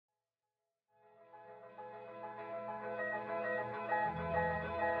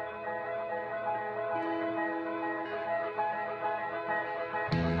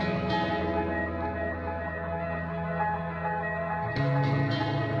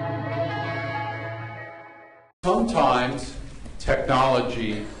Sometimes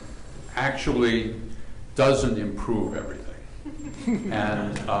technology actually doesn't improve everything.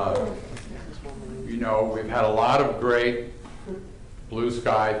 And, you know, we've had a lot of great blue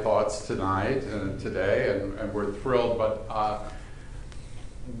sky thoughts tonight and today, and we're thrilled. But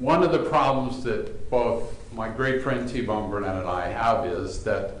one of the problems that both my great friend T-Bone Burnett and I have is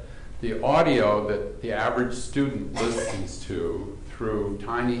that the audio that the average student listens to through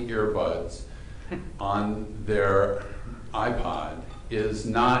tiny earbuds on their iPod is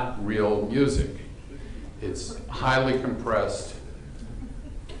not real music. It's highly compressed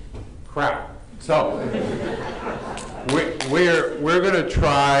crap. So we're going to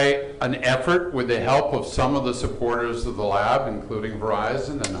try an effort with the help of some of the supporters of the lab, including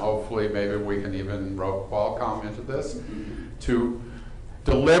Verizon, and hopefully maybe we can even rope Qualcomm into this, to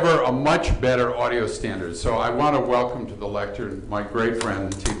deliver a much better audio standard. So I want to welcome to the lecture my great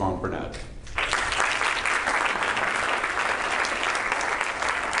friend T-Bone Burnett.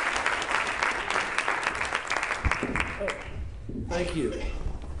 Thank you.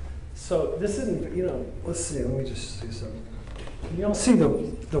 So this isn't, you know, let's see, let me just see something. Can you all see the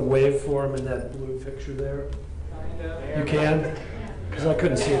waveform in that blue picture there? You can? Because I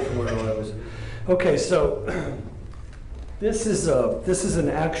couldn't see it from where I was. Okay, so this is an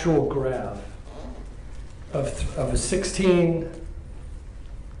actual graph of a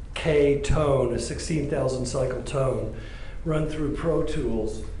 16K tone, a 16,000 cycle tone, run through Pro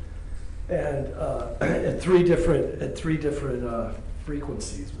Tools, and at three different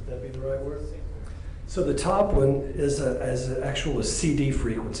frequencies. Would that be the right word? So the top one is an actual CD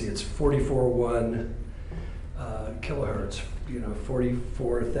frequency. It's 44.1 kilohertz. You know,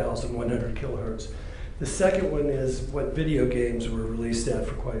 44,100 kilohertz. The second one is what video games were released at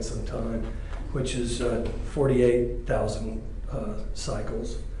for quite some time, which is 48,000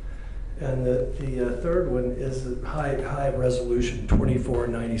 cycles. And the third one is a high resolution,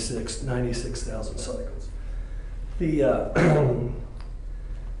 96,000 cycles. The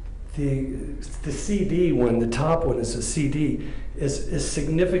CD one, the top one is a CD, is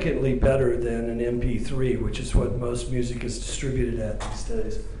significantly better than an MP3, which is what most music is distributed at these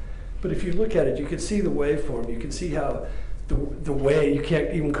days. But if you look at it, you can see the waveform. You can see how the way, you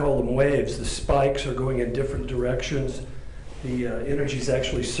can't even call them waves. The spikes are going in different directions. The energy is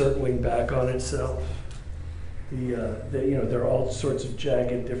actually circling back on itself. You know, there are all sorts of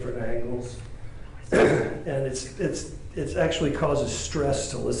jagged different angles, and it actually causes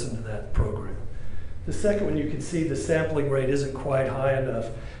stress to listen to that program. The second one, you can see the sampling rate isn't quite high enough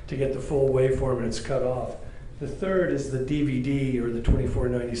to get the full waveform, and it's cut off. The third is the DVD, or the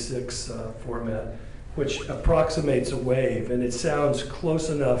 2496 format, which approximates a wave, and it sounds close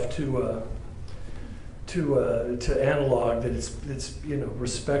enough to analog that it's you know,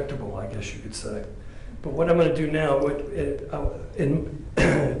 respectable, I guess you could say. But what I'm going to do now,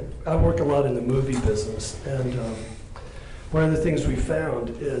 I work a lot in the movie business, and one of the things we found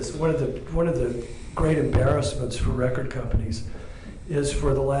is one of the great embarrassments for record companies is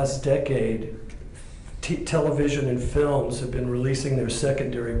for the last decade, television and films have been releasing their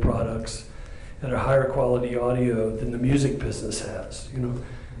secondary products at a higher quality audio than the music business has. You know,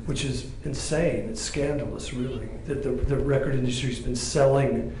 which is insane. It's scandalous, really, that the record industry's been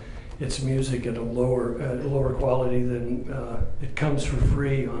selling its music at a lower quality than it comes for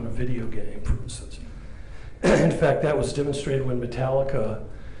free on a video game, for instance. In fact, that was demonstrated when Metallica,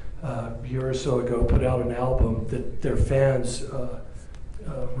 a year or so ago, put out an album that their fans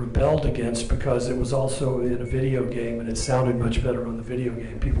rebelled against because it was also in a video game and it sounded much better on the video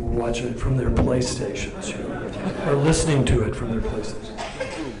game. People were watching it from their PlayStations, you know, or listening to it from their PlayStations.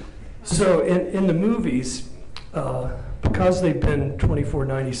 So in the movies, because they've been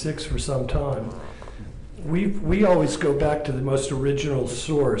 2496 for some time, we always go back to the most original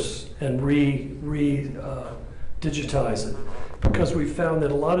source and digitize it, because we found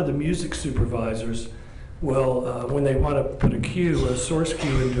that a lot of the music supervisors will, when they want to put a source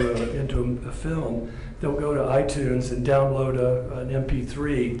cue into a film, they'll go to iTunes and download an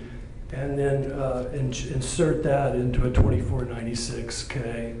MP3 and then insert that into a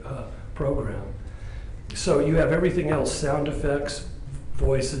 2496K program. So you have everything else, sound effects,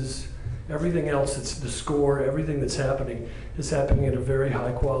 voices, everything else, it's the score, everything that's happening is happening at a very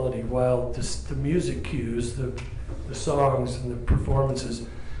high quality, while the music cues, the songs and the performances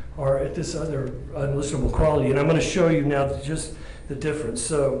are at this other unlistenable quality. And I'm going to show you now just the difference.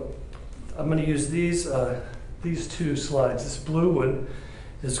 So I'm going to use these two slides. This blue one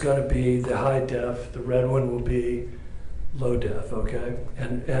is going to be the high def, the red one will be low def, okay?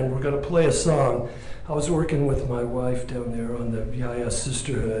 And we're going to play a song. I was working with my wife down there on the VIS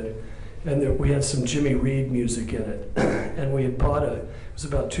Sisterhood, and we had some Jimmy Reed music in it. And we had bought it was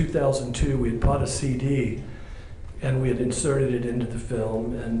about 2002, we had bought a CD, and we had inserted it into the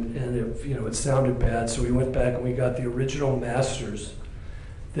film, and it, it sounded bad, so we went back and we got the original masters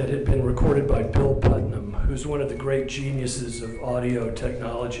that had been recorded by Bill Putnam, who's one of the great geniuses of audio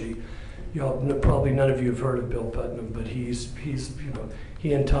technology. Probably none of you have heard of Bill Putnam, but he's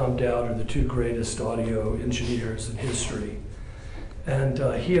he and Tom Dowd are the two greatest audio engineers in history. And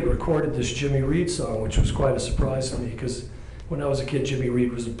he had recorded this Jimmy Reed song, which was quite a surprise to me, because when I was a kid, Jimmy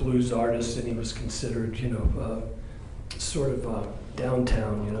Reed was a blues artist, and he was considered, sort of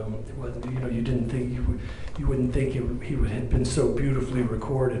downtown. You didn't think you wouldn't think he would have been so beautifully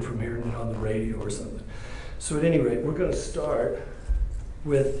recorded from hearing it on the radio or something. So at any rate, we're going to start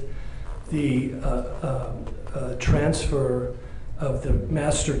with the transfer of the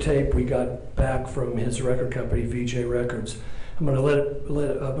master tape we got back from his record company, VJ Records. I'm going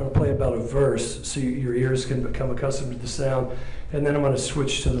to play about a verse so your ears can become accustomed to the sound, and then I'm going to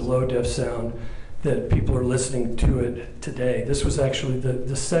switch to the low def sound that people are listening to it today. This was actually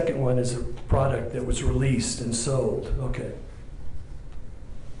the second one is a product that was released and sold. Okay.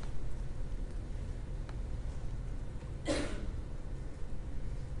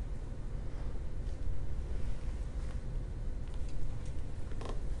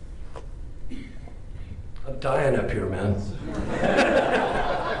 I'm dying up here, man.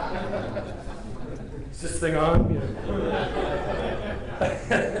 Is this thing on?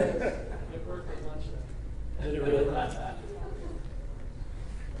 Did it really?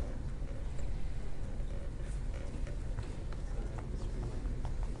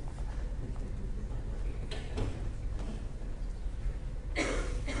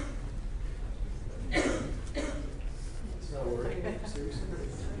 It's not working? Seriously?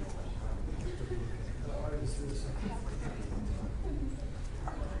 How hard is this?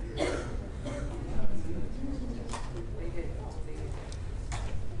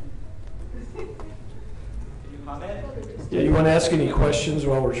 Yeah, you want to ask any questions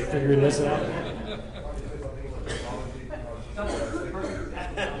while we're figuring this out?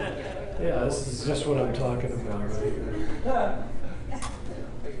 Yeah, this is just what I'm talking about right here.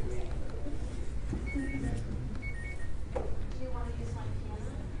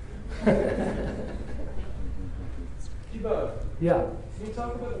 Kibo, Yeah. can you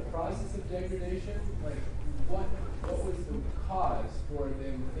talk about the process of degradation? Like, what was the cause for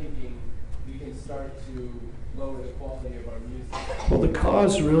them thinking we can start to lower the quality of our music? Well, the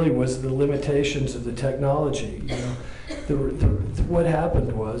cause really was the limitations of the technology. What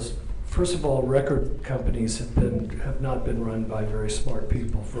happened was, first of all, record companies have not been run by very smart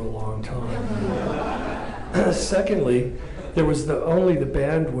people for a long time. Secondly, there was only the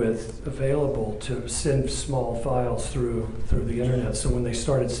bandwidth available to send small files through the internet. So when they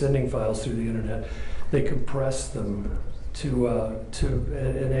started sending files through the internet, they compressed them to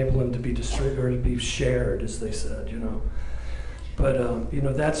enable them to be distributed or to be shared, as they said. But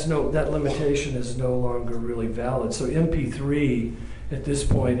that limitation is no longer really valid. So MP3 at this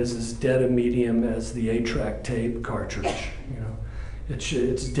point is as dead a medium as the 8-track tape cartridge.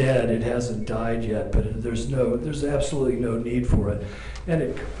 It's dead. It hasn't died yet, but there's absolutely no need for it.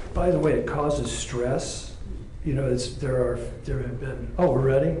 And by the way, it causes stress. There have been. Oh, we're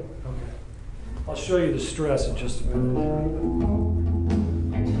ready? Okay. I'll show you the stress in just a minute.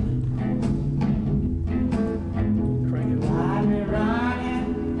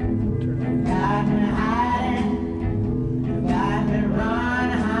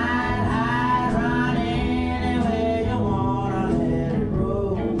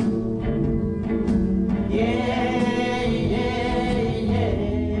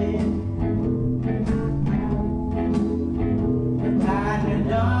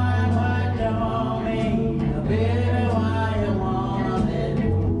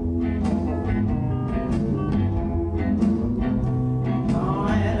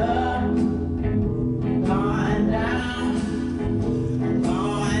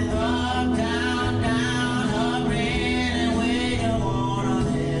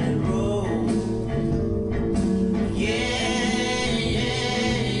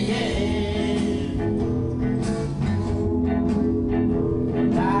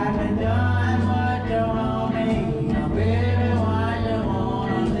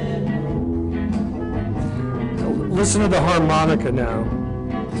 Listen to the harmonica now.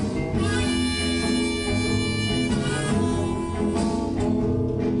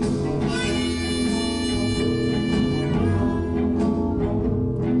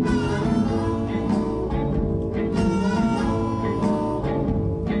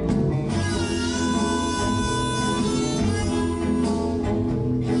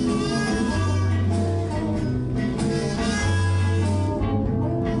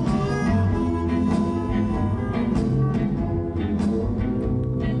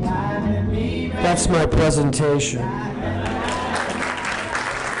 That's my presentation.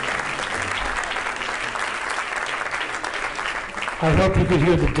 I hope you could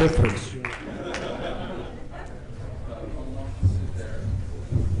hear the difference.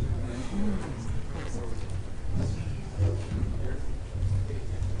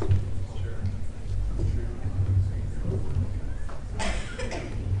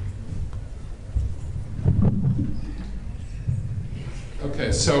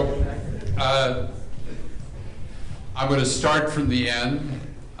 Okay, so I'm going to start from the end.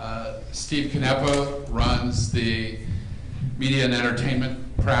 Steve Canepa runs the media and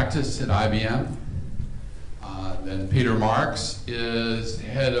entertainment practice at IBM. Then Peter Marx is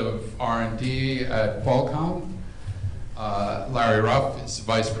head of R&D at Qualcomm. Larry Ruff is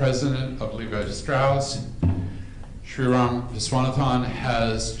vice president of Levi Strauss. Sriram Viswanathan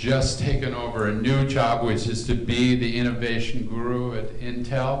has just taken over a new job, which is to be the innovation guru at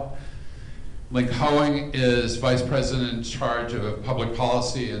Intel. Hoewing is vice president in charge of public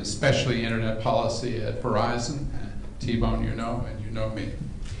policy and especially internet policy at Verizon. T-Bone, you know, and you know me.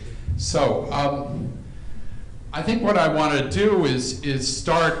 So I think what I want to do is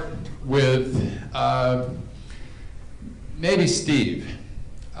start with maybe Steve.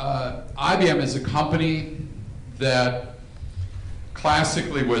 IBM is a company that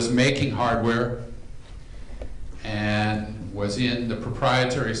classically was making hardware and was in the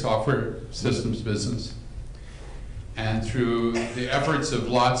proprietary software systems business, and through the efforts of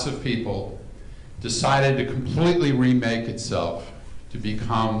lots of people decided to completely remake itself to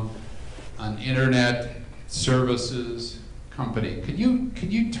become an internet services company. Could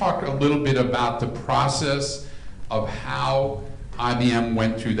you talk a little bit about the process of how IBM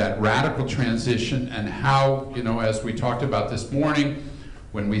went through that radical transition, and how, you know, as we talked about this morning,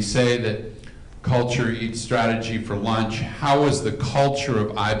 when we say that culture eats strategy for lunch, how was the culture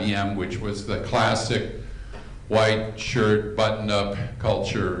of IBM, which was the classic white shirt, button-up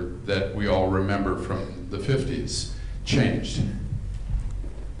culture that we all remember from the 50s, changed?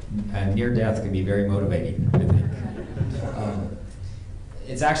 Near death can be very motivating, I think.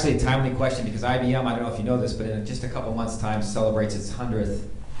 It's actually a timely question because IBM, I don't know if you know this, but in just a couple months' time celebrates its 100th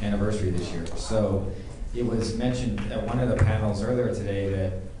anniversary this year. So it was mentioned at one of the panels earlier today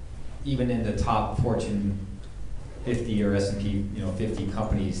that even in the top Fortune 50 or S&P 50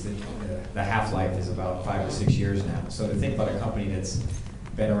 companies, the half-life is about 5 or 6 years now. So to think about a company that's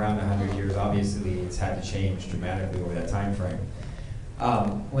been around 100 years, obviously it's had to change dramatically over that time frame.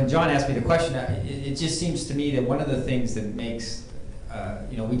 When John asked me the question, it just seems to me that one of the things that makes,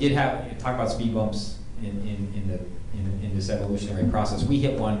 we did have, talk about speed bumps in this evolutionary process. We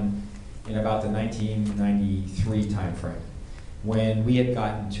hit one in about the 1993 time frame, when we had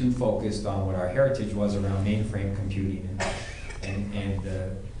gotten too focused on what our heritage was around mainframe computing, and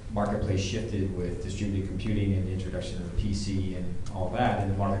the marketplace shifted with distributed computing and the introduction of the PC and all that,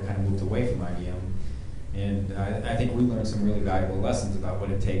 and the market kind of moved away from IBM. And I think we learned some really valuable lessons about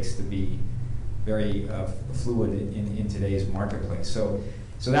what it takes to be very fluid in today's marketplace. So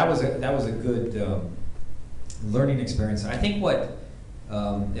that was a good learning experience. I think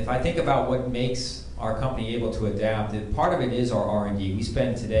if I think about what makes our company able to adapt, part of it is our R&D. We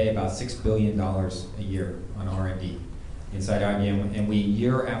spend today about $6 billion a year on R&D inside IBM, and we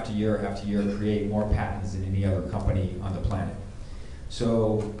year after year after year create more patents than any other company on the planet.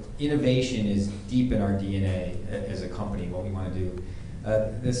 So innovation is deep in our DNA as a company, what we want to do.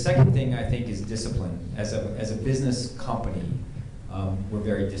 The second thing I think is discipline. As a business company, we're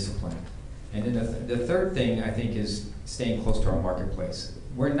very disciplined. And then the third thing I think is staying close to our marketplace.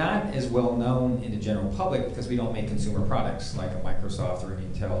 We're not as well known in the general public because we don't make consumer products like a Microsoft or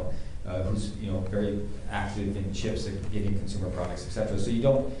an Intel, who's very active in chips and getting consumer products, etc. So you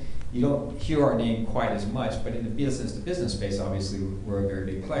don't hear our name quite as much, but in the business-to-business space, obviously, we're a very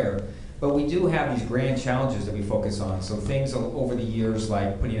big player. But we do have these grand challenges that we focus on. So things over the years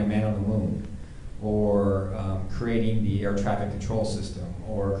like putting a man on the moon, or creating the air traffic control system,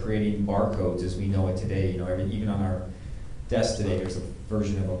 or creating barcodes as we know it today. Even on our desk today, there's a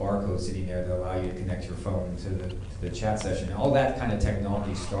version of a barcode sitting there that allow you to connect your phone to the chat session. All that kind of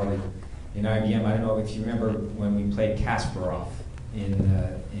technology started in IBM. I don't know if you remember when we played Kasparov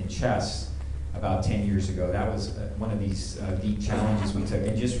in chess about 10 years ago. That was one of these deep challenges we took.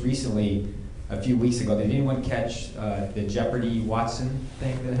 And just recently, a few weeks ago, did anyone catch the Jeopardy Watson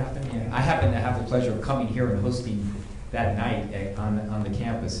thing that happened? Yeah. I happened to have the pleasure of coming here and hosting that night on the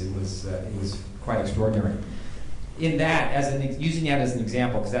campus. It was quite extraordinary. In that, using that as an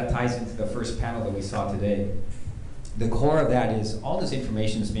example, because that ties into the first panel that we saw today, the core of that is all this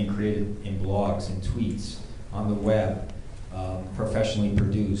information is being created in blogs and tweets on the web. professionally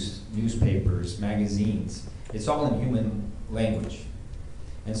produced, newspapers, magazines. It's all in human language.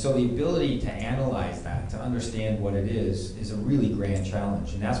 And so the ability to analyze that, to understand what it is a really grand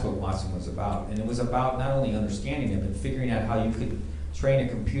challenge. And that's what Watson was about. And it was about not only understanding it, but figuring out how you could train a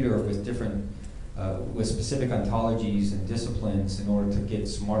computer with different, with specific ontologies and disciplines in order to get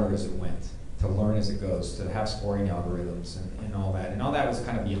smarter as it went, to learn as it goes, to have scoring algorithms and all that. And all that was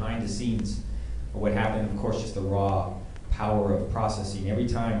kind of behind the scenes of what happened. Of course, just the raw power of processing. Every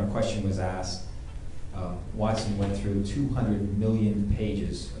time a question was asked, Watson went through 200 million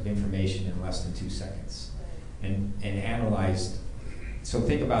pages of information in less than 2 seconds and analyzed. So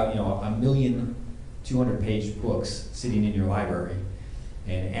think about, 1,000,000 200-page books sitting in your library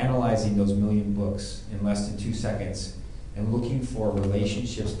and analyzing those 1,000,000 books in less than 2 seconds and looking for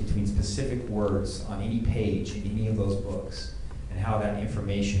relationships between specific words on any page in any of those books and how that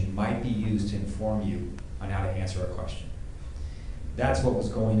information might be used to inform you on how to answer a question. That's what was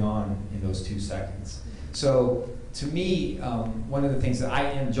going on in those 2 seconds. So to me, one of the things that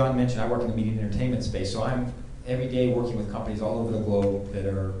and John mentioned, I work in the media and entertainment space, so I'm every day working with companies all over the globe that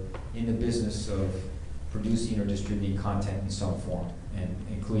are in the business of producing or distributing content in some form, and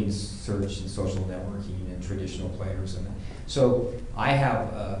including search and social networking and traditional players. And so I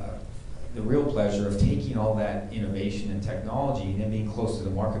have the real pleasure of taking all that innovation and technology and then being close to the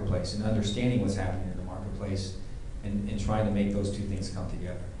marketplace and understanding what's happening in the marketplace and trying to make those two things come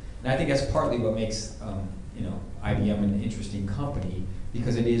together. And I think that's partly what makes IBM an interesting company,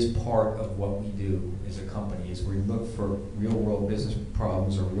 because it is part of what we do as a company, is we look for real-world business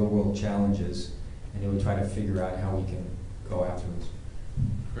problems or real-world challenges, and then we try to figure out how we can go after those.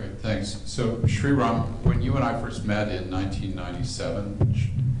 Great, thanks. So Sriram, when you and I first met in 1997, which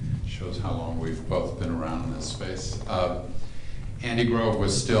shows how long we've both been around in this space, Andy Grove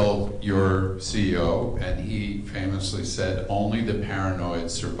was still your CEO, and he famously said, "Only the paranoid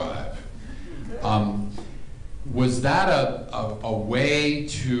survive." Was that a way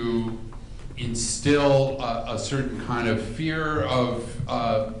to instill a certain kind of fear of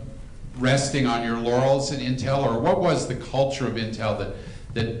resting on your laurels in Intel, or what was the culture of Intel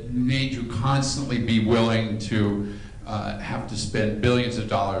that made you constantly be willing to have to spend billions of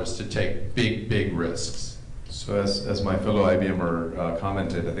dollars to take big risks? So as my fellow IBMer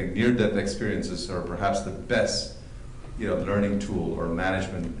commented, I think near-death experiences are perhaps the best, learning tool or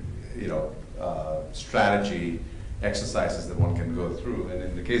management, strategy exercises that one can go through. And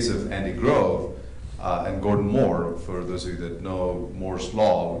in the case of Andy Grove and Gordon Moore, for those of you that know Moore's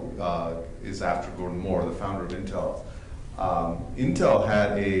Law, is after Gordon Moore, the founder of Intel. Intel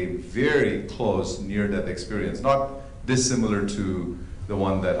had a very close near-death experience, not dissimilar to the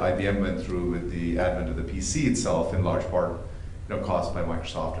one that IBM went through with the advent of the PC itself, in large part caused by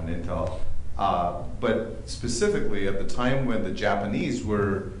Microsoft and Intel. But specifically at the time when the Japanese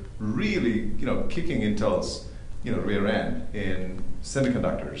were really kicking Intel's rear end in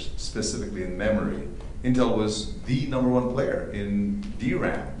semiconductors, specifically in memory, Intel was the #1 player in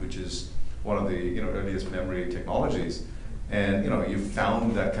DRAM, which is one of the earliest memory technologies. And you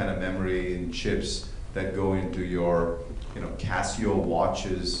found that kind of memory in chips that go into your Casio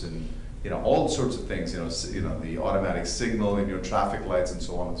watches and all sorts of things, the automatic signal in your traffic lights and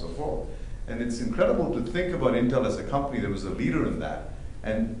so on and so forth. And it's incredible to think about Intel as a company that was a leader in that,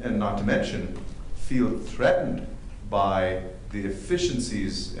 and not to mention feel threatened by the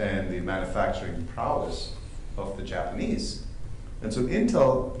efficiencies and the manufacturing prowess of the Japanese. And so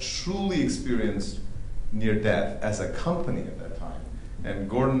Intel truly experienced near death as a company at that time. And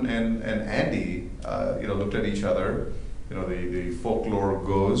Gordon and Andy looked at each other. The folklore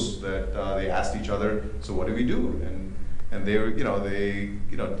goes that they asked each other, "So what do we do?" And they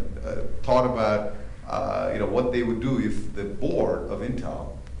thought about what they would do if the board of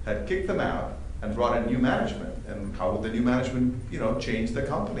Intel had kicked them out and brought in new management, and how would the new management change the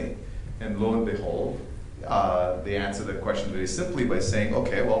company? And lo and behold, they answered that question very simply by saying,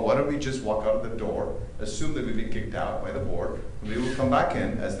 "Okay, well, why don't we just walk out of the door, assume that we've been kicked out by the board, and we will come back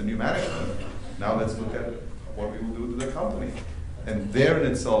in as the new management. Now let's look at what we will do to the company." And there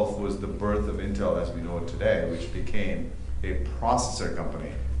in itself was the birth of Intel as we know it today, which became a processor company,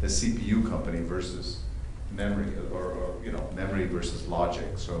 a CPU company versus memory, or memory versus logic.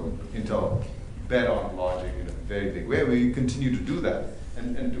 So Intel bet on logic in a very big way. We continue to do that.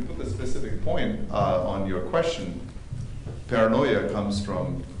 And to put the specific point on your question, paranoia comes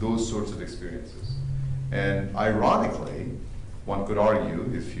from those sorts of experiences. And ironically, one could argue,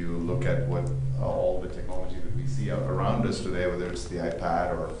 if you look at what all the technology that we see around us today, whether it's the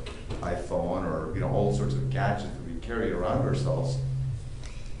iPad or iPhone or all sorts of gadgets that we carry around ourselves,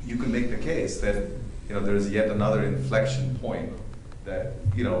 you can make the case that there's yet another inflection point that,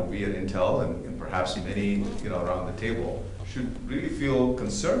 we at Intel and perhaps many, around the table should really feel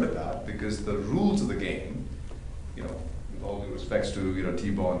concerned about, because the rules of the game, with all due respects to,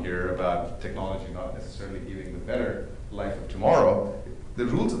 T-Bone here about technology not necessarily giving the better life of tomorrow, the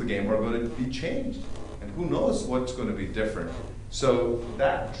rules of the game are going to be changed. And who knows what's going to be different. So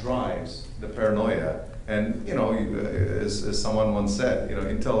that drives the paranoia. And, as someone once said,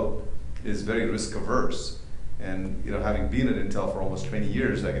 Intel is very risk averse. And, having been at Intel for almost 20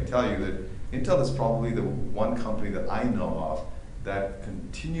 years, I can tell you that Intel is probably the one company that I know of that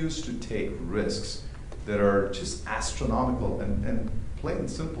continues to take risks that are just astronomical and plain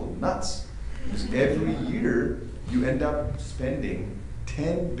simple nuts. Because every year you end up spending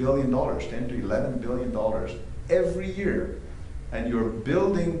 $10 billion, $10 to $11 billion every year, and you're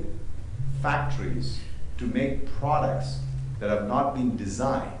building factories to make products that have not been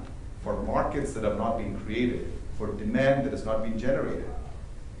designed, for markets that have not been created, for demand that has not been generated.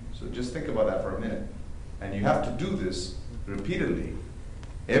 So just think about that for a minute. And you have to do this repeatedly,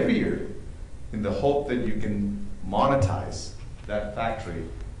 every year, in the hope that you can monetize that factory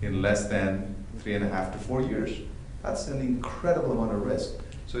in less than 3.5 to 4 years. That's an incredible amount of risk.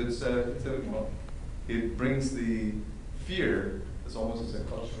 So it brings the fear as almost as a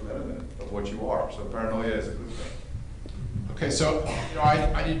cultural element of what you are. So paranoia is a good thing. Okay, so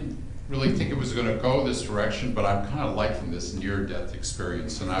I didn't really think it was going to go this direction, but I'm kind of liking this near-death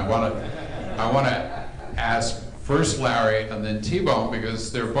experience, and I want to ask first Larry and then T-Bone,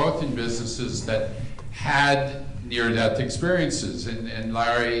 because they're both in businesses that had near-death experiences. And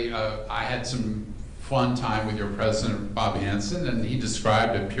Larry, I had some fun time with your president, Bob Hansen, and he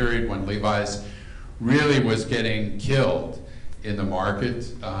described a period when Levi's really was getting killed in the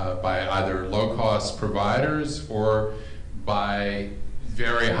market by either low-cost providers or by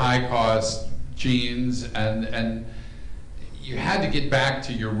very high-cost jeans, and you had to get back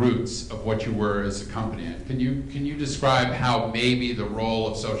to your roots of what you were as a company. Can you describe how maybe the role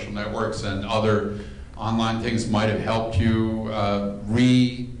of social networks and other online things might have helped you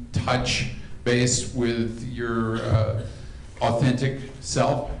retouch base with your authentic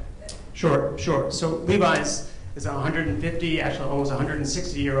self? Sure. So Levi's is a 150, actually almost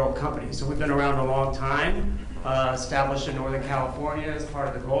 160-year-old company. So we've been around a long time, established in Northern California as part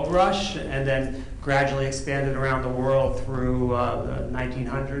of the gold rush, and then gradually expanded around the world through the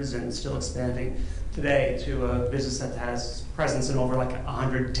 1900s and still expanding today to a business that has presence in over like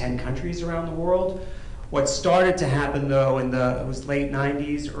 110 countries around the world. What started to happen, though, it was late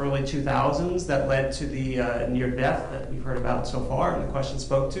 90s, early 2000s, that led to the near death that we've heard about so far and the question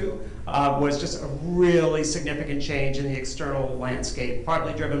spoke to, was just a really significant change in the external landscape,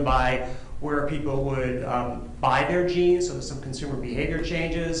 partly driven by where people would buy their jeans, so there's some consumer behavior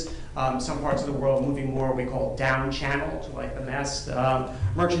changes. Some parts of the world moving more what we call down channel to like the mass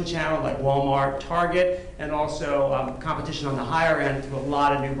merchant channel like Walmart, Target, and also competition on the higher end through a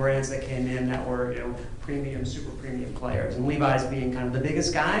lot of new brands that came in that were premium, super premium players. And Levi's being kind of the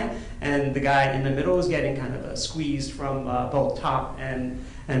biggest guy, and the guy in the middle was getting kind of squeezed from both top and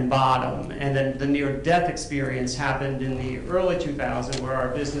bottom. And then the near-death experience happened in the early 2000s, where our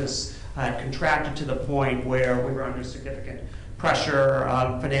business had contracted to the point where we were under significant pressure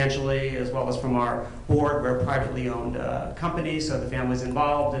financially, as well as from our board. We're a privately owned company, so the family's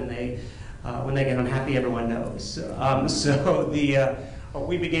involved, and when they get unhappy, everyone knows.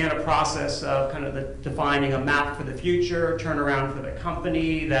 We began a process of kind of defining a map for the future, turnaround for the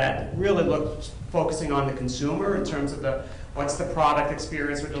company that really looked focusing on the consumer in terms of what's the product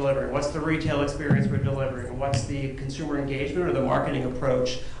experience we're delivering, what's the retail experience we're delivering, what's the consumer engagement or the marketing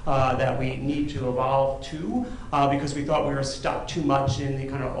approach that we need to evolve to, because we thought we were stuck too much in the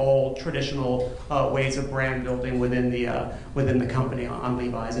kind of old traditional ways of brand building within the company on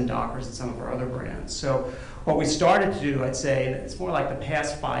Levi's and Dockers and some of our other brands. So what we started to do, I'd say, and it's more like the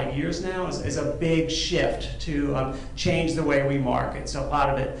past 5 years now, is a big shift to change the way we market. So a lot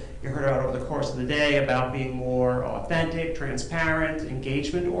of it you heard about over the course of the day about being more authentic, transparent,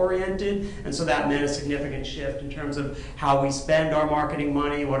 engagement-oriented, and so that meant a significant shift in terms of how we spend our marketing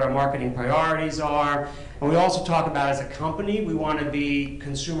money, what our marketing priorities are. And we also talk about, as a company, we want to be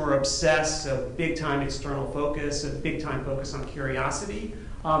consumer-obsessed, so big-time external focus, a big-time focus on curiosity,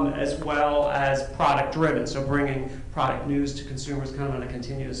 as well as product-driven, so bringing product news to consumers kind of on a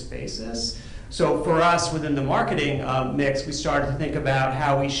continuous basis. So for us, within the marketing mix, we started to think about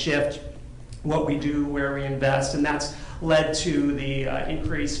how we shift what we do, where we invest, and that's led to the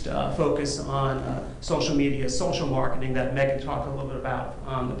increased focus on social media, social marketing that Megan talked a little bit about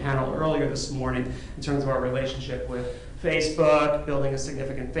on the panel earlier this morning in terms of our relationship with Facebook, building a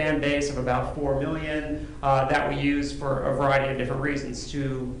significant fan base of about 4 million that we use for a variety of different reasons.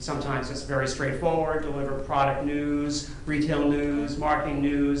 To sometimes it's very straightforward, deliver product news, retail news, marketing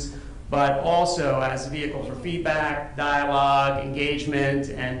news, but also as a vehicle for feedback, dialogue, engagement,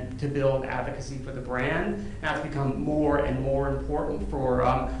 and to build advocacy for the brand. And that's become more and more important for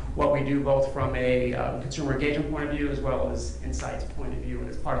what we do, both from a consumer engagement point of view as well as insights point of view, and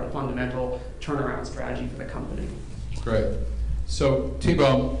it's part of the fundamental turnaround strategy for the company. Great. So,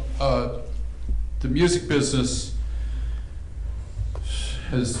 T-Bone, the music business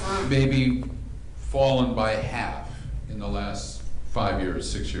has maybe fallen by half in the last 5 years,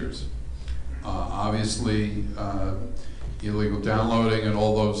 6 years. Obviously, illegal downloading and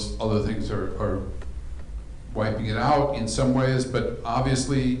all those other things are wiping it out in some ways, but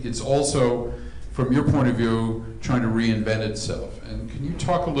obviously it's also, from your point of view, trying to reinvent itself. And can you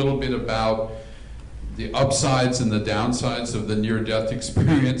talk a little bit about the upsides and the downsides of the near-death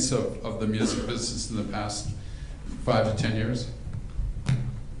experience of the music business in the past 5 to 10 years?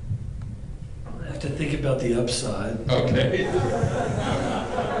 I have to think about the upside. Okay.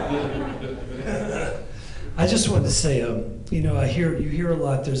 I just wanted to say, you know, you hear a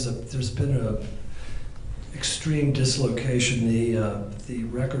lot. There's been a extreme dislocation. The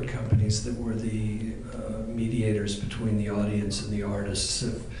record companies that were the mediators between the audience and the artists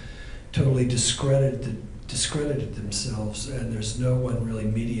have totally discredited themselves, and there's no one really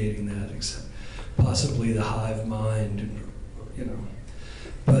mediating that except possibly the hive mind, you know.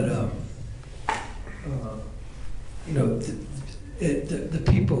 But you know, the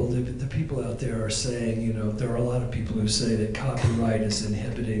people out there are saying, you know, there are a lot of people who say that copyright is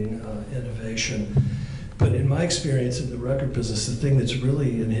inhibiting innovation. But in my experience in the record business, the thing that's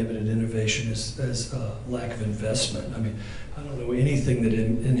really inhibited innovation is lack of investment. I mean, I don't know anything that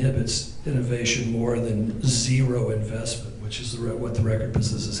inhibits innovation more than zero investment, which is what the record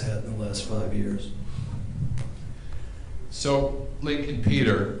business has had in the last 5 years. So, Link and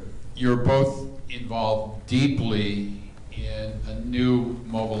Peter, you're both involved deeply in a new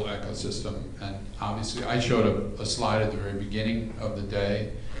mobile ecosystem, and obviously I showed a slide at the very beginning of the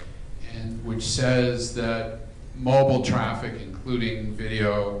day, and which says that mobile traffic, including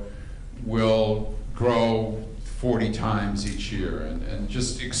video, will grow 40 times each year, and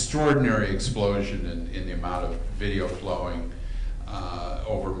just extraordinary explosion in the amount of video flowing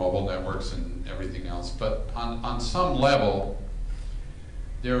over mobile networks and everything else. But on some level,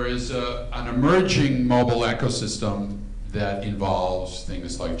 there is an emerging mobile ecosystem that involves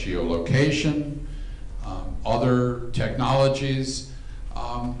things like geolocation, other technologies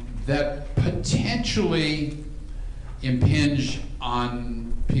that potentially impinge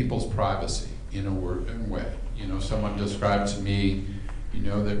on people's privacy in a way. You know, someone described to me, you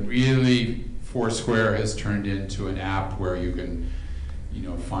know, that really Foursquare has turned into an app where you can, you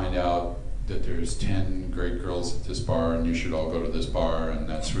know, find out that there's 10 great girls at this bar and you should all go to this bar, and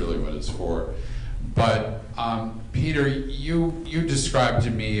that's really what it's for. But Peter, you described to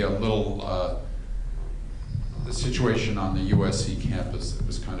me a little the situation on the USC campus that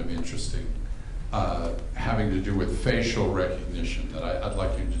was kind of interesting, having to do with facial recognition that I'd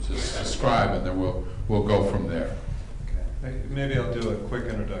like you to just describe, and then we'll go from there. Okay. Maybe I'll do a quick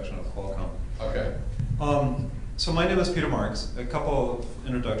introduction of Qualcomm. Okay. So my name is Peter Marx. A couple of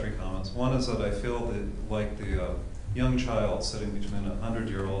introductory comments. One is that I feel that, like the young child sitting between a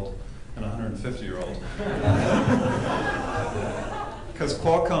 100-year-old and a 150-year-old, because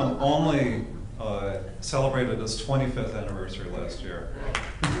Qualcomm only celebrated its 25th anniversary last year.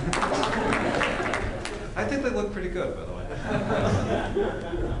 I think they look pretty good, by the way.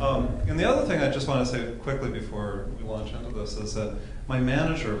 And the other thing I just want to say quickly before we launch into this is that my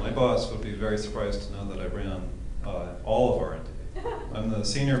manager, my boss, would be very surprised to know that I ran all of R&D. I'm the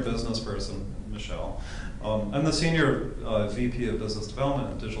senior business person, Michelle. I'm the senior VP of Business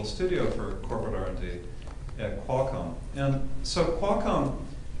Development at Digital Studio for corporate R&D at Qualcomm. And so Qualcomm,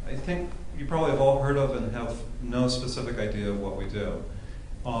 I think you probably have all heard of and have no specific idea of what we do.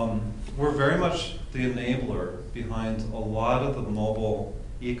 We're very much the enabler behind a lot of the mobile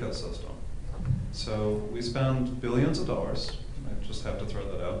ecosystem. So we spend billions of dollars, I just have to throw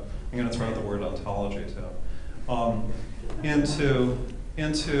that out. I'm going to throw out the word ontology too,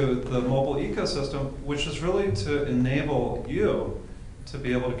 into the mobile ecosystem, which is really to enable you to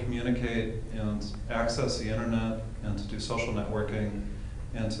be able to communicate and access the internet and to do social networking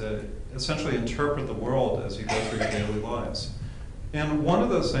and to essentially interpret the world as you go through your daily lives. And one of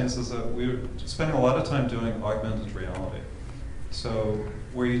those things is that we're spending a lot of time doing augmented reality. So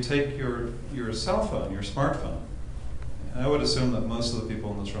where you take your cell phone, your smartphone, and I would assume that most of the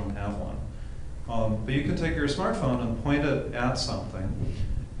people in this room have one, But you can take your smartphone and point it at something,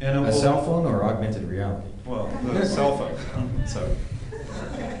 and it will. A cell phone or augmented reality? Well, the cell phone. So,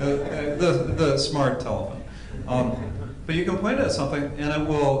 the smart telephone. But you can point it at something, and it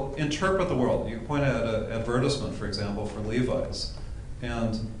will interpret the world. You can point at an advertisement, for example, for Levi's,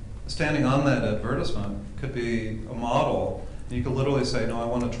 and standing on that advertisement could be a model. And you could literally say, "No, I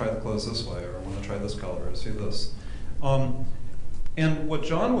want to try the clothes this way, or I want to try this color, or see this." And what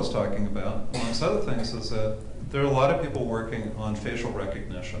John was talking about, amongst other things, is that there are a lot of people working on facial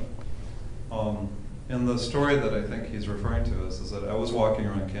recognition. And the story that I think he's referring to is that I was walking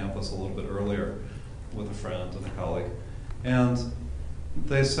around campus a little bit earlier with a friend and a colleague, and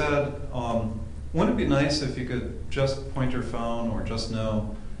they said, wouldn't it be nice if you could just point your phone or just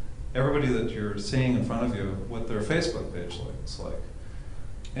know everybody that you're seeing in front of you what their Facebook page looks like?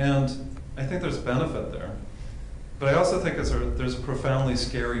 And I think there's a benefit there. But I also think there's a profoundly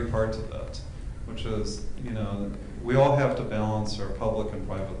scary part to that, which is, we all have to balance our public and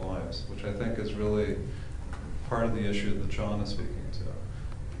private lives, which I think is really part of the issue that John is speaking to.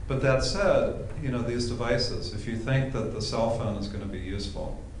 But that said, these devices, if you think that the cell phone is going to be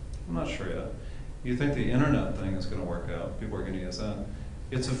useful, I'm not sure yet. You think the internet thing is going to work out, people are going to use that.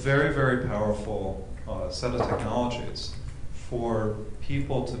 It's a very, very powerful set of technologies for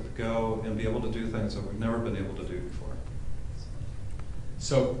people to go and be able to do things that we've never been able to do before.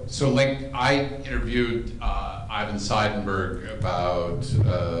 So Link, I interviewed Ivan Seidenberg about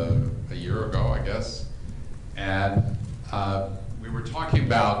a year ago, I guess, and we were talking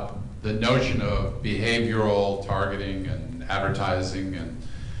about the notion of behavioral targeting and advertising and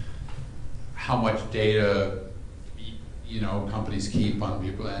how much data companies keep on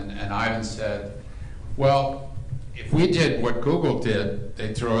people, and Ivan said, well, if we did what Google did,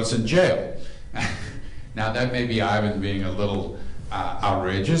 they'd throw us in jail. Now that may be Ivan being a little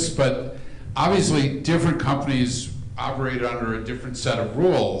outrageous, but obviously different companies operate under a different set of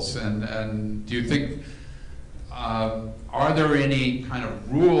rules, and do you think, are there any kind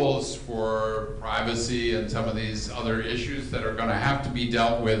of rules for privacy and some of these other issues that are going to have to be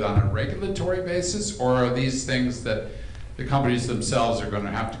dealt with on a regulatory basis, or are these things that the companies themselves are going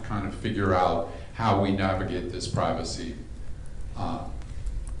to have to kind of figure out how we navigate this privacy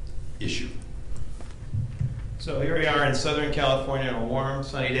issue? So here we are in Southern California on a warm,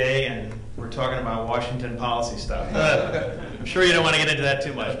 sunny day, and we're talking about Washington policy stuff. I'm sure you don't want to get into that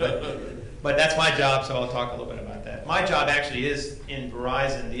too much, but that's my job, so I'll talk a little bit about that. My job actually is in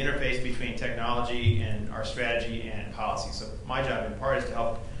Verizon, the interface between technology and our strategy and policy. So my job in part is to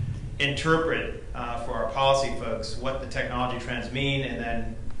help interpret for our policy folks what the technology trends mean, and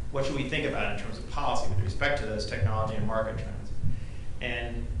then what should we think about in terms of policy with respect to those technology and market trends.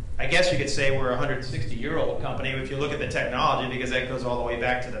 And I guess you could say we're a 160-year-old company if you look at the technology, because that goes all the way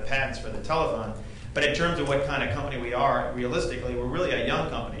back to the patents for the telephone. But in terms of what kind of company we are, realistically, we're really a young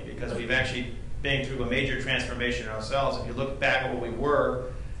company because we've actually been through a major transformation ourselves. If you look back at what we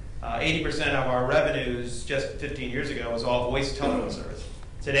were, 80% of our revenues just 15 years ago was all voice telephone service.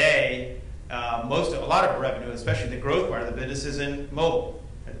 Today, a lot of our revenue, especially the growth part of the business, is in mobile.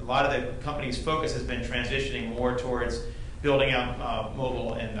 A lot of the company's focus has been transitioning more towards building out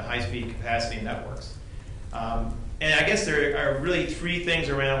mobile and high-speed capacity networks. And I guess there are really three things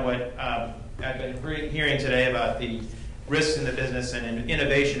around what I've been hearing today about the risks in the business and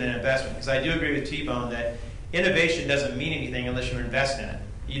innovation and investment. Because I do agree with T-Bone that innovation doesn't mean anything unless you invest in it.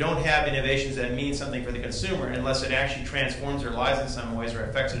 You don't have innovations that mean something for the consumer unless it actually transforms their lives in some ways or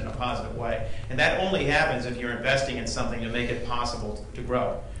affects it in a positive way. And that only happens if you're investing in something to make it possible to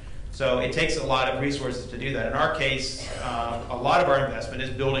grow. So it takes a lot of resources to do that. In our case, a lot of our investment is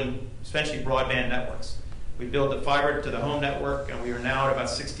building essentially broadband networks. We built the fiber to the home network, and we are now at about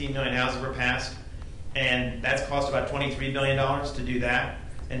 16 million houses we're passed. And that's cost about $23 billion to do that.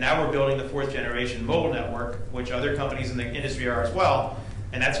 And now we're building the 4th generation mobile network, which other companies in the industry are as well.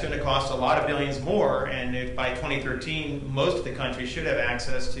 And that's going to cost a lot of billions more. And by 2013, most of the country should have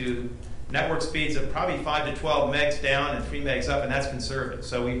access to network speeds of probably 5 to 12 megs down and 3 megs up, and that's conservative.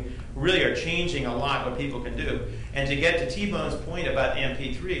 So we really are changing a lot what people can do. And to get to T-Bone's point about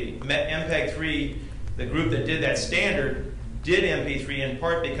MP3, MPEG-3, the group that did that standard, did MP3 in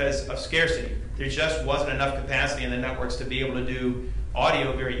part because of scarcity. There just wasn't enough capacity in the networks to be able to do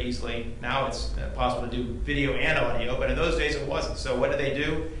audio very easily. Now it's possible to do video and audio, but in those days it wasn't. So what did they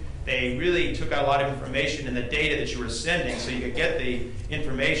do? They really took out a lot of information in the data that you were sending so you could get the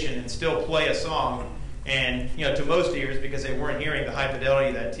information and still play a song. And to most ears, because they weren't hearing the high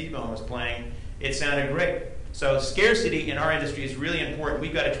fidelity that T-Bone was playing, it sounded great. So scarcity in our industry is really important.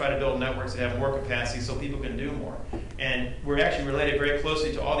 We've got to try to build networks that have more capacity so people can do more. And we're actually related very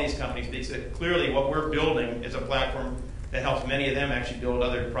closely to all these companies because clearly what we're building is a platform that helps many of them actually build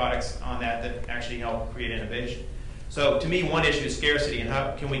other products on that actually help create innovation. So to me, one issue is scarcity and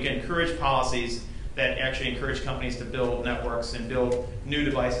how can we encourage policies that actually encourage companies to build networks and build new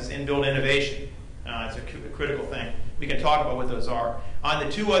devices and build innovation. It's a critical thing. We can talk about what those are. On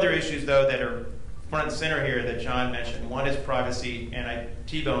the two other issues, though, that are front and center here that John mentioned, one is privacy, and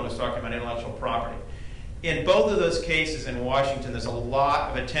T-Bone was talking about intellectual property. In both of those cases in Washington, there's a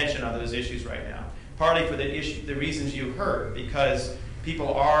lot of attention on those issues right now, partly for the reasons you heard, because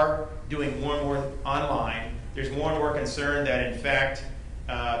people are doing more and more online. There's more and more concern that, in fact,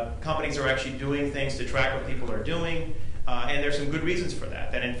 companies are actually doing things to track what people are doing, and there's some good reasons for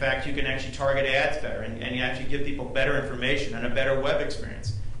that, that in fact you can actually target ads better and you actually give people better information and a better web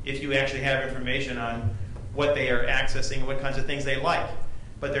experience if you actually have information on what they are accessing and what kinds of things they like.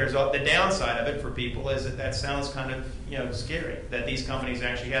 But there's the downside of it for people is that sounds kind of scary, that these companies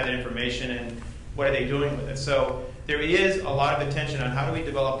actually have that information and what are they doing with it. So there is a lot of attention on how do we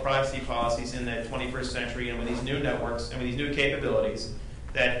develop privacy policies in the 21st century and with these new networks and with these new capabilities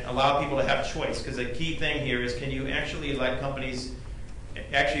that allow people to have choice. Because the key thing here is, can you actually let companies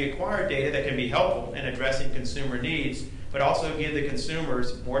actually acquire data that can be helpful in addressing consumer needs, but also give the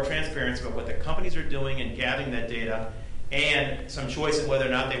consumers more transparency about what the companies are doing in gathering that data and some choice in whether or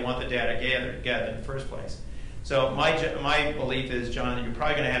not they want the data gathered in the first place. So my belief is, John, that you're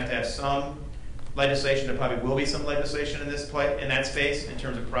probably going to have some legislation. There probably will be some legislation in that space in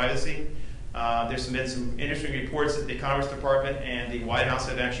terms of privacy. There's been some interesting reports that the Commerce Department and the White House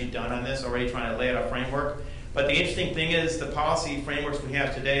have actually done on this, already trying to lay out a framework. But the interesting thing is the policy frameworks we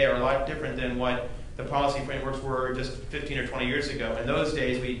have today are a lot different than what the policy frameworks were just 15 or 20 years ago. In those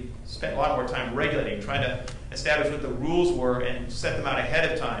days, we spent a lot more time regulating, trying to establish what the rules were and set them out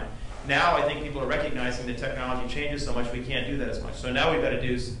ahead of time. Now I think people are recognizing the technology changes so much we can't do that as much. So now we've got to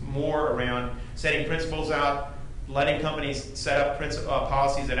do more around setting principles out, letting companies set up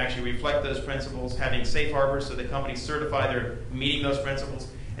policies that actually reflect those principles, having safe harbors so the companies certify they're meeting those principles,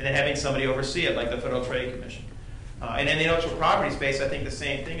 and then having somebody oversee it, like the Federal Trade Commission. And in the intellectual property space, I think the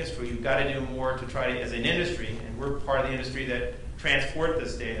same thing is true. You've got to do more to try to, as an industry, and we're part of the industry that transport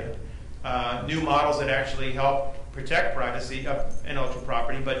this data, new models that actually help protect privacy of intellectual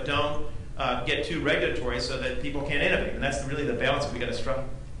property, but don't get too regulatory so that people can't innovate. And that's really the balance that we've got to strike.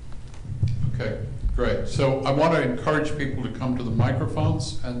 Okay, great. So I want to encourage people to come to the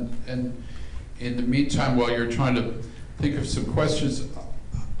microphones, and in the meantime, while you're trying to think of some questions,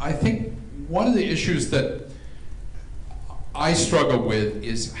 I think one of the issues that I struggle with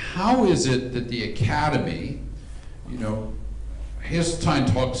is how is it that the academy, Hazeltine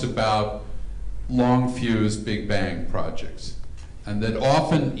talks about long fuse big bang projects, and that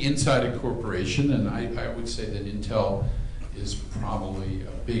often inside a corporation, and I would say that Intel is probably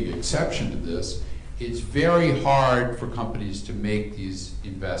a big exception to this, it's very hard for companies to make these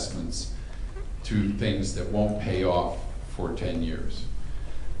investments to things that won't pay off for 10 years.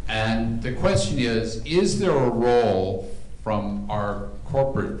 And the question is there a role from our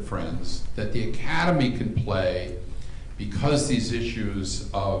corporate friends that the academy can play, because these issues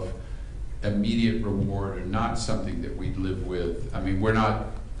of immediate reward are not something that we live with? I mean, we're not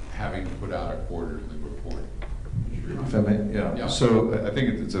having to put out a quarterly report. If I may, yeah. So I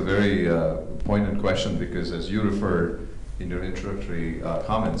think it's a very poignant question, because as you referred in your introductory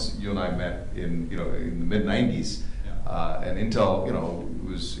comments, you and I met in the mid-90s, and Intel,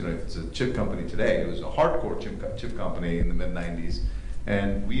 was if it's a chip company today, it was a hardcore chip company in the mid-90s,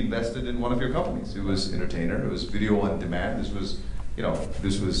 and we invested in one of your companies. It was Entertainer. It was video on demand. This was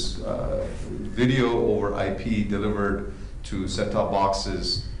video over IP delivered to set-top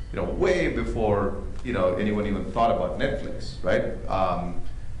boxes, way before anyone even thought about Netflix, right?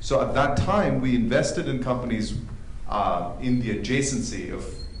 So at that time, we invested in companies in the adjacency of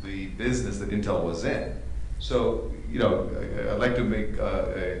the business that Intel was in. So, I'd like to make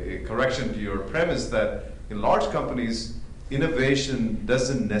a correction to your premise that in large companies, innovation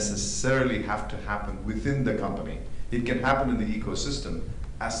doesn't necessarily have to happen within the company. It can happen in the ecosystem,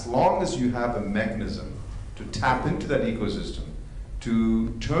 as long as you have a mechanism to tap into that ecosystem, to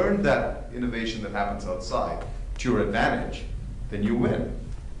turn that innovation that happens outside to your advantage, then you win.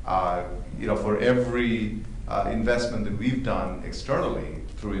 For every investment that we've done externally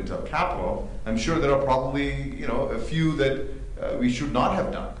through Intel Capital, I'm sure there are probably a few that we should not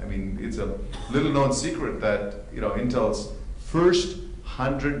have done. I mean, it's a little known secret that Intel's first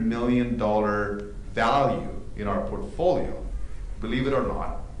 $100 million value in our portfolio, believe it or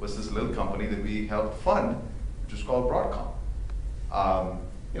not, was this little company that we helped fund, which is called Broadcom.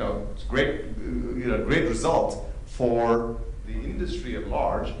 It's great, great result for the industry at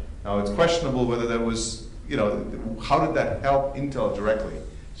large. Now, it's questionable whether that was, how did that help Intel directly?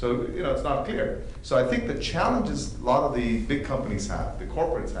 So, it's not clear. So I think the challenges a lot of the big companies have, the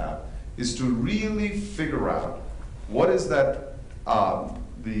corporates have, is to really figure out what is that,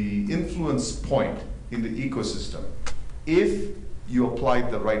 the influence point in the ecosystem. If you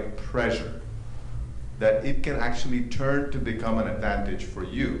applied the right pressure, that it can actually turn to become an advantage for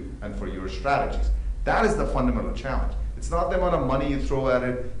you and for your strategies. That is the fundamental challenge. It's not the amount of money you throw at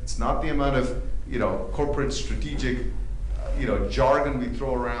it. It's not the amount of corporate strategic jargon we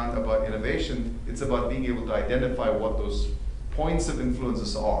throw around about innovation. It's about being able to identify what those points of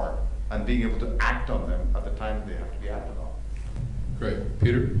influences are and being able to act on them at the time they have to be acted on. Great.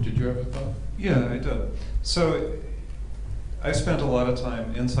 Peter, did you have a thought? Yeah, I did. So I spent a lot of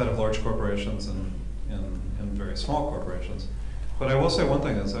time inside of large corporations and in very small corporations. But I will say one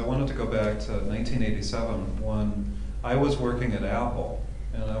thing is I wanted to go back to 1987 when I was working at Apple,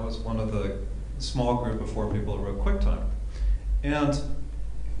 and I was one of the small group of 4 people who wrote QuickTime. And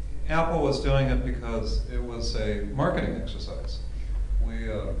Apple was doing it because it was a marketing exercise.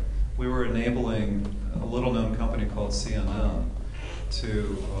 We were enabling a little-known company called CNN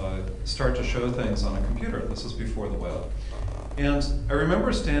to start to show things on a computer. This was before the web. And I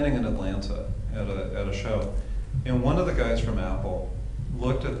remember standing in Atlanta at a show, and one of the guys from Apple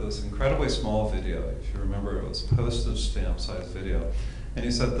looked at this incredibly small video. If you remember, it was postage stamp sized video. And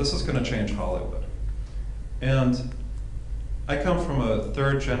he said, "This is going to change Hollywood." And I come from a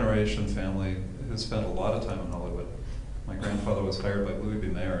 3rd generation family who spent a lot of time in Hollywood. My grandfather was hired by Louis B.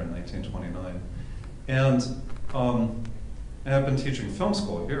 Mayer in 1929. And I've been teaching film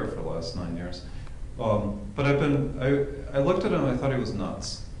school here for the last 9 years. But I looked at him and I thought he was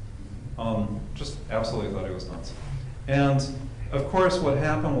nuts. Just absolutely thought he was nuts. And of course, what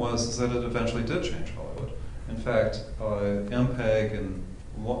happened was that it eventually did change Hollywood. In fact, MPEG and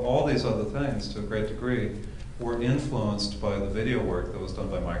all these other things, to a great degree, were influenced by the video work that was done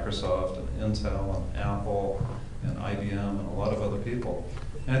by Microsoft and Intel and Apple and IBM and a lot of other people.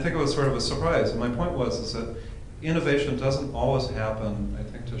 And I think it was sort of a surprise. And my point was that innovation doesn't always happen, I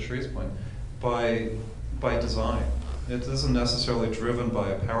think to Shree's point, by design. It isn't necessarily driven by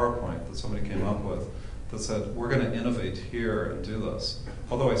a PowerPoint that somebody came up with that said, we're going to innovate here and do this.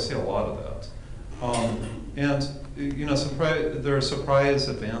 Although I see a lot of that. There are surprise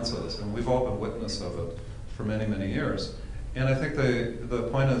advances, and we've all been witness of it for many, many years. And I think the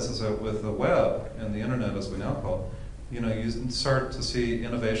point is that with the web and the internet, as we now call it, you start to see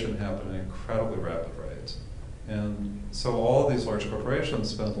innovation happen at an incredibly rapid rate. And so all of these large corporations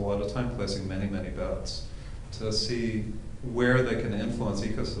spend a lot of time placing many, many bets to see where they can influence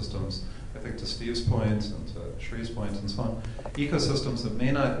ecosystems. I think to Steve's point and to Shree's point and so on, ecosystems that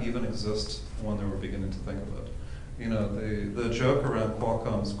may not even exist when they were beginning to think of it. The joke around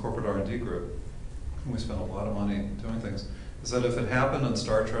Qualcomm's corporate R&D group, we spent a lot of money doing things, is that if it happened in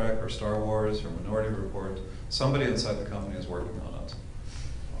Star Trek or Star Wars or Minority Report, somebody inside the company is working on it.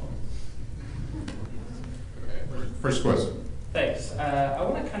 First question. Thanks. I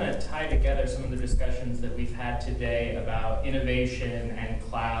want to kind of tie together some of the discussions that we've had today about innovation and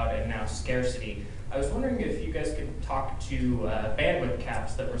cloud and now scarcity. I was wondering if you guys could talk to bandwidth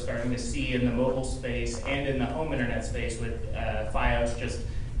caps that we're starting to see in the mobile space and in the home internet space with Fios just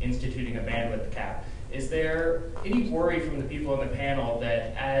instituting a bandwidth cap. Is there any worry from the people on the panel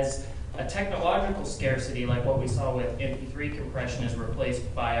that as a technological scarcity like what we saw with MP3 compression is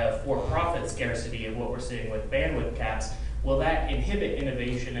replaced by a for-profit scarcity of what we're seeing with bandwidth caps, will that inhibit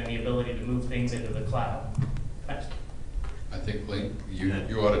innovation and the ability to move things into the cloud? Thanks. I think, Lee, you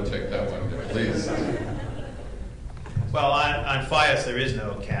ought to take that one, please. Well, on Fios, there is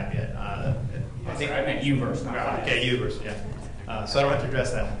no cap yet. I meant UVerse, not Fios. Okay, UVerse, yeah. So I don't have to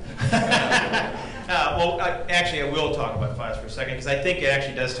address that. Actually, I will talk about Fios for a second, because I think it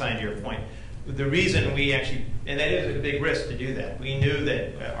actually does tie into your point. The reason we actually, and that is a big risk to do that, we knew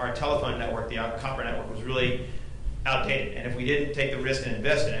that our telephone network, the copper network, was really outdated. And if we didn't take the risk and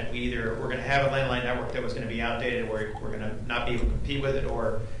invest in it, we either were going to have a landline network that was going to be outdated, or we're going to not be able to compete with it,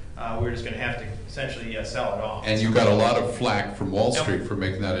 or we're just going to have to essentially sell it off. And you got a lot of flack from Wall Street for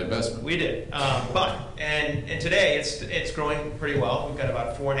making that investment. We did, and today it's growing pretty well. We've got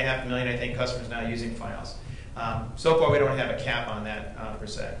about 4.5 million, I think, customers now using Fios. So far, we don't have a cap on that per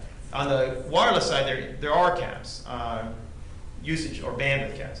se. On the wireless side, there are caps, usage or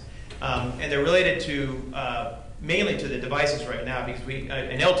bandwidth caps, and they're related to mainly to the devices right now, because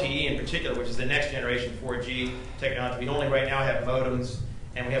in LTE in particular, which is the next generation 4G technology, we only right now have modems,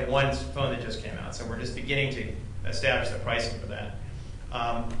 and we have one phone that just came out, so we're just beginning to establish the pricing for that.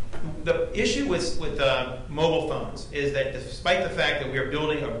 the issue with mobile phones is that despite the fact that we are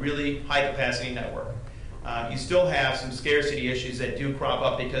building a really high-capacity network, you still have some scarcity issues that do crop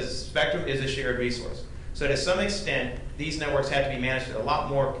up because spectrum is a shared resource. So to some extent, these networks have to be managed a lot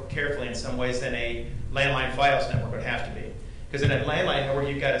more carefully in some ways than a landline Fios network would have to be. Because in a landline network,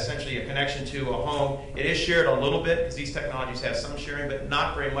 you've got essentially a connection to a home. It is shared a little bit because these technologies have some sharing, but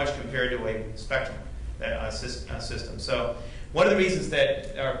not very much compared to a spectrum system. So one of the reasons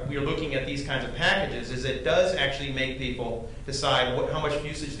that we're looking at these kinds of packages is it does actually make people decide how much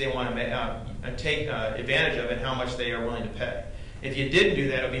usage they want to take advantage of and how much they are willing to pay. If you didn't do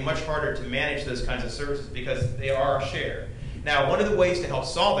that, it would be much harder to manage those kinds of services because they are shared. Now, one of the ways to help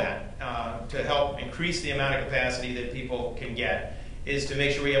solve that, to help increase the amount of capacity that people can get, is to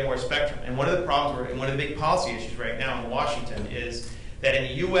make sure we have more spectrum. And one of the problems, and one of the big policy issues right now in Washington is that in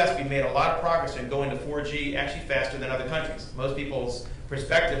the US, we've made a lot of progress in going to 4G actually faster than other countries. Most people's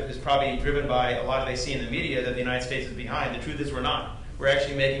perspective is probably driven by a lot of they see in the media that the United States is behind. The truth is we're not. We're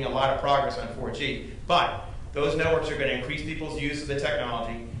actually making a lot of progress on 4G. But those networks are going to increase people's use of the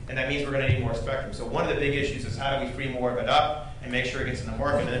technology, and that means we're going to need more spectrum. So one of the big issues is how do we free more of it up and make sure it gets in the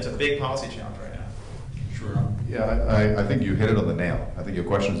market, and it's a big policy challenge right now. Sure. Yeah, I think you hit it on the nail. I think your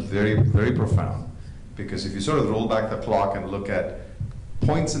question is very, very profound, because if you sort of roll back the clock and look at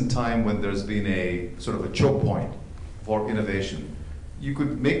points in time when there's been a sort of a choke point for innovation, you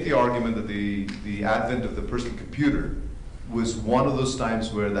could make the argument that the advent of the personal computer was one of those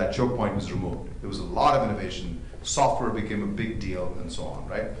times where that choke point was removed. There was a lot of innovation. Software became a big deal and so on,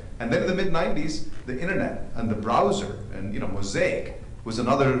 right? And then in the mid-90s, the internet and the browser and, Mosaic was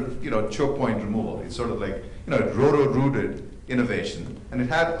another, choke point removal. It's sort of like, it roto-rooted innovation, and it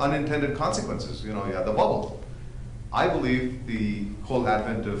had unintended consequences. You had the bubble. I believe the whole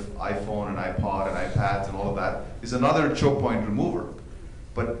advent of iPhone and iPod and iPads and all of that is another choke point remover.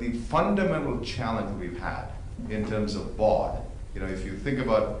 But the fundamental challenge that we've had in terms of baud, if you think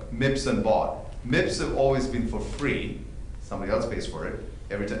about MIPS and baud, MIPS have always been for free. Somebody else pays for it.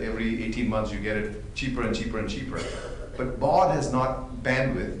 Every 18 months you get it cheaper and cheaper and cheaper. But baud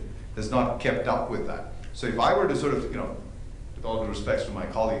bandwidth has not kept up with that. So if I were to sort of, with all due respects to my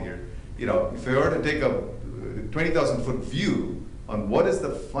colleague here, if I were to take a 20,000 foot view on what is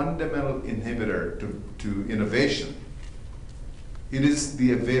the fundamental inhibitor to innovation, it is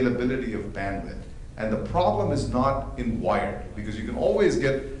the availability of bandwidth. And the problem is not in wired, because you can always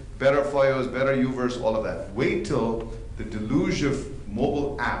get better Fios, better UVerse, all of that. Wait till the deluge of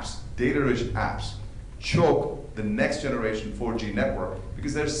mobile apps, data-rich apps, choke the next generation 4G network,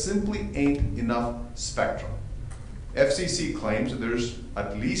 because there simply ain't enough spectrum. FCC claims that there's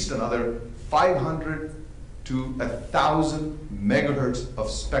at least another 500 to 1,000 megahertz of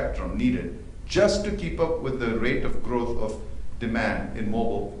spectrum needed just to keep up with the rate of growth of demand in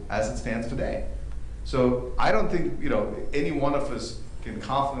mobile as it stands today. So I don't think any one of us can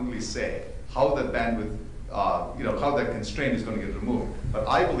confidently say how that bandwidth, how that constraint is going to get removed. But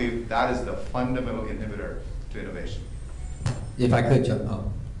I believe that is the fundamental inhibitor to innovation. If I could jump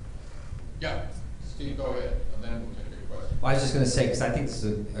on. Yeah, Steve, go ahead, and then we'll take your question. Well, I was just going to say, because I think this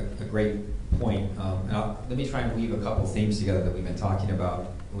is a great point. Let me try and weave a couple themes together that we've been talking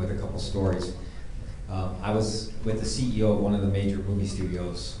about with a couple stories. I was with the CEO of one of the major movie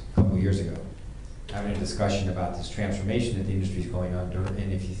studios a couple years ago, having a discussion about this transformation that the industry is going under.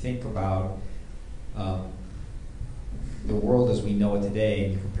 And if you think about the world as we know it today,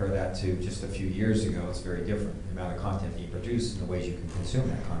 and you compare that to just a few years ago, it's very different. The amount of content being produced and the ways you can consume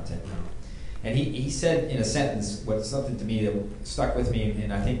that content now. And he said in a sentence something to me that stuck with me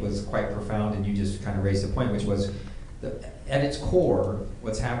and I think was quite profound, and you just kind of raised the point, which was, at its core,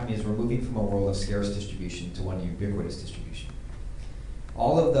 what's happening is we're moving from a world of scarce distribution to one of ubiquitous distribution.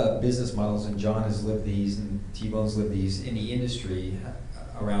 All of the business models, and John has lived these, and T-Bone's lived these, in the industry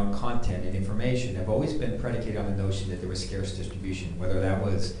around content and information have always been predicated on the notion that there was scarce distribution, whether that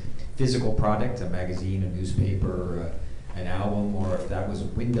was physical product, a magazine, a newspaper, an album, or if that was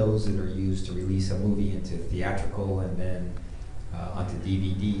windows that are used to release a movie into theatrical and then onto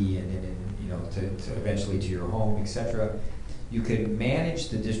DVD and then to eventually to your home, etc. You could manage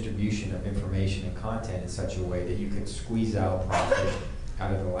the distribution of information and content in such a way that you could squeeze out profit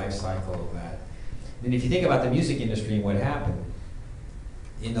out of the life cycle of that. And if you think about the music industry and what happened,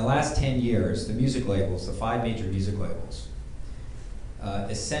 in the last 10 years, the music labels, the 5 major music labels,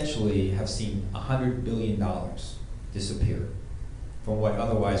 essentially have seen $100 billion disappear from what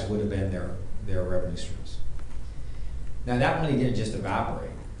otherwise would have been their revenue streams. Now that money didn't just evaporate.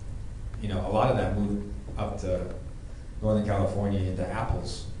 A lot of that moved up to Northern California into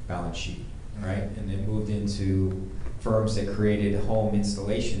Apple's balance sheet, right? And it moved into firms that created home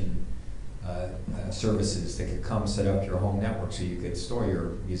installation services that could come set up your home network so you could store your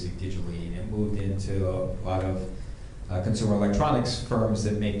music digitally, and it moved into a lot of consumer electronics firms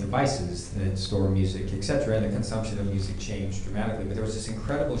that make devices that store music, etc., and the consumption of music changed dramatically. But there was this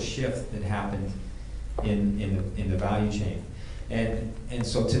incredible shift that happened in the value chain. And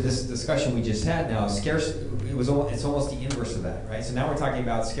so to this discussion we just had now, scarcity, it's almost the inverse of that, right? So now we're talking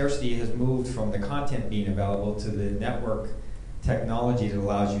about scarcity has moved from the content being available to the network technology that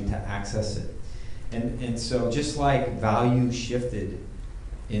allows you to access it. And so just like value shifted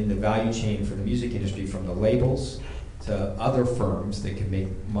in the value chain for the music industry from the labels to other firms that could make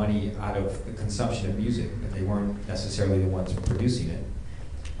money out of the consumption of music, but they weren't necessarily the ones producing it,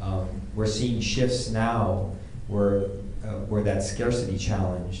 we're seeing shifts now where that scarcity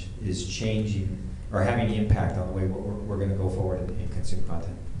challenge is changing or having an impact on the way we're going to go forward in consumer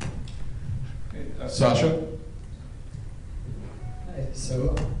content. Sasha? Hi.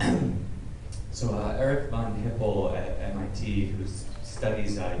 So Eric von Hippel at MIT, who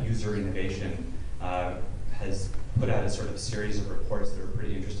studies user innovation, has put out a sort of series of reports that are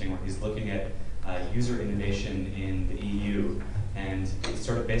pretty interesting, where he's looking at user innovation in the EU. And it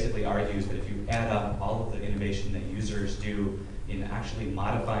sort of basically argues that if you add up all of the innovation that users do in actually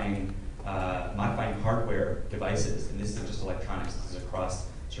modifying hardware devices, and this isn't just electronics, this is across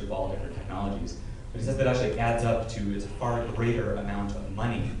sort of all different technologies, but he says that actually adds up to a far greater amount of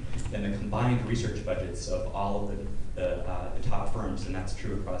money than the combined research budgets of all of the top firms, and that's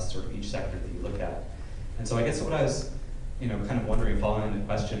true across sort of each sector that you look at. And so I guess what I was kind of wondering, following on the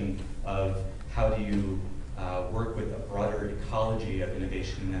question of how do you work with a broader ecology of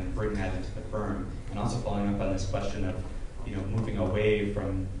innovation and then bring that into the firm, and also following up on this question of moving away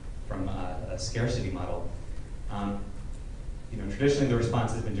from a scarcity model. Traditionally the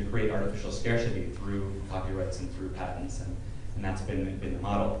response has been to create artificial scarcity through copyrights and through patents, and that's been the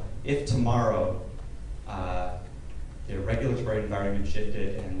model. If tomorrow the regulatory environment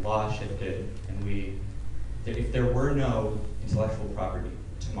shifted and law shifted, and if there were no intellectual property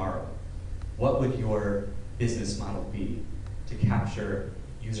tomorrow, what would your business model be to capture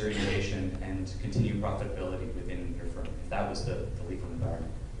user innovation and continue profitability within your firm, if that was the legal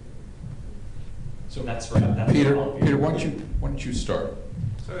environment? So that's right. That's Peter, why don't you start?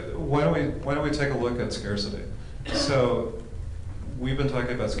 So why don't we take a look at scarcity? So we've been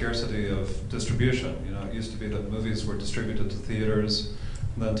talking about scarcity of distribution. It used to be that movies were distributed to theaters,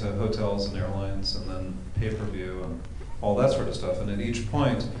 then to hotels and airlines, and then pay-per-view and all that sort of stuff. And at each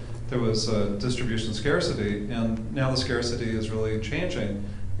point, there was a distribution scarcity, and now the scarcity is really changing,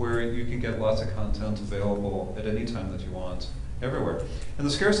 where you can get lots of content available at any time that you want, everywhere. And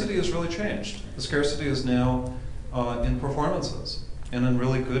the scarcity has really changed. The scarcity is now in performances and in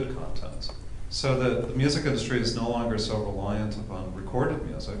really good content. So that the music industry is no longer so reliant upon recorded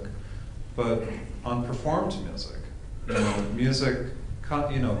music, but on performed music.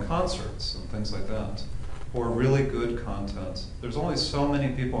 Concerts and things like that, or really good content. There's only so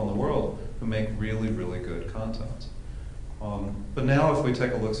many people in the world who make really, really good content. But now, if we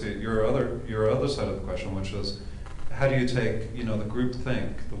take a look at your other side of the question, which is, how do you take the group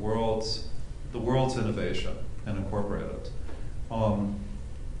think, the world's innovation, and incorporate it?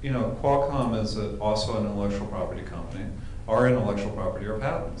 Qualcomm is also an intellectual property company. Our intellectual property are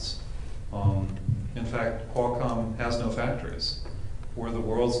patents. In fact, Qualcomm has no factories. We're the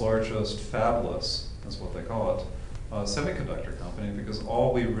world's largest fabless, that's what they call it, semiconductor company, because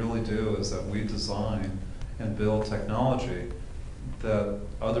all we really do is that we design and build technology that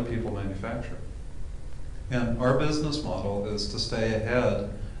other people manufacture. And our business model is to stay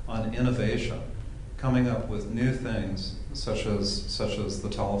ahead on innovation, coming up with new things, such as the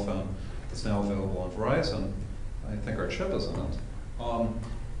telephone that's now available on Verizon. I think our chip is in it.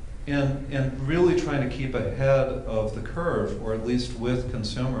 And really trying to keep ahead of the curve, or at least with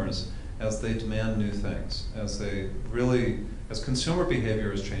consumers, as they demand new things. As consumer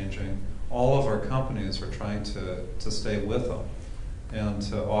behavior is changing, all of our companies are trying to stay with them and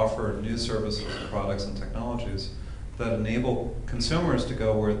to offer new services and products and technologies that enable consumers to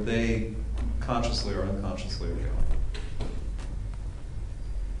go where they consciously or unconsciously are going.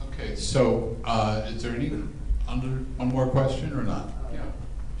 Okay, so is there one more question or not? Yeah,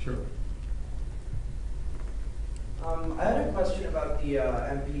 sure. I had a question about the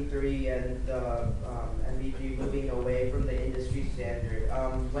MP3 and the MP3 moving away from the industry standard.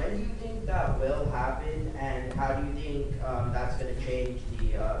 When do you think that will happen, and how do you think that's going to change the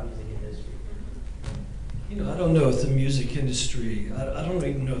music industry? I don't know if the music industry, I don't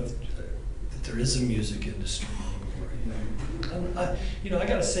even know that there is a music industry anymore. I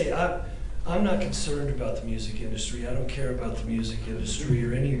got to say, I'm not concerned about the music industry. I don't care about the music industry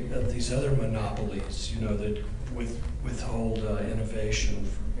or any of these other monopolies, you know, that withhold innovation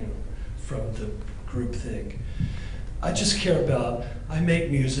from the groupthink. I just care about, I make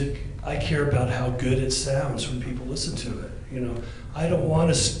music, I care about how good it sounds when people listen to it. You know, I don't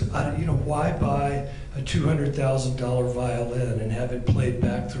want to, you know, why buy a $200,000 violin and have it played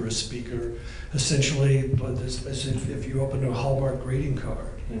back through a speaker, essentially as if you open a Hallmark greeting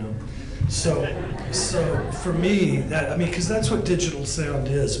card, you know? So for me, that, I mean, because that's what digital sound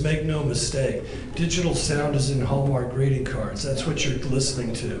is, make no mistake. Digital sound is in Hallmark greeting cards. That's what you're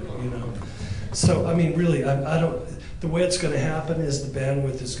listening to, you know? So, I mean, really, I don't, the way it's going to happen is the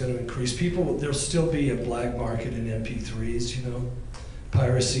bandwidth is going to increase. People, there'll still be a black market in MP3s, you know?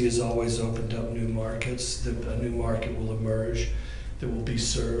 Piracy has always opened up new markets. A new market will emerge that will be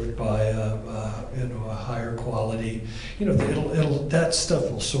served by you know, a higher quality. You know, that stuff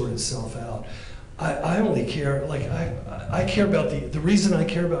will sort itself out. I only care, like, I care about the reason I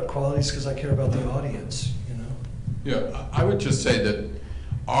care about quality is because I care about the audience, you know? Yeah, I would just say that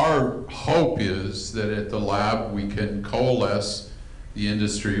our hope is that at the lab we can coalesce the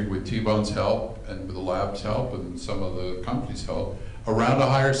industry with T-Bone's help and with the lab's help and some of the company's help around a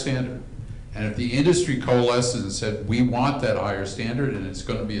higher standard. And if the industry coalesces and said, we want that higher standard and it's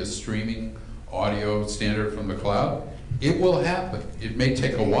going to be a streaming audio standard from the cloud, it will happen. It may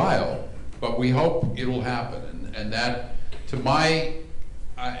take a while, but we hope it'll happen. And that, to my,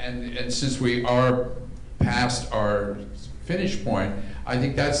 and since we are past our finish point, I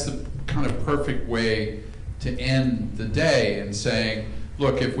think that's the kind of perfect way to end the day and saying,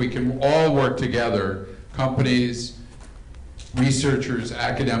 look, if we can all work together, companies, researchers,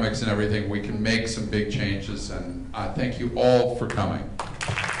 academics, and everything, we can make some big changes. And I thank you all for coming.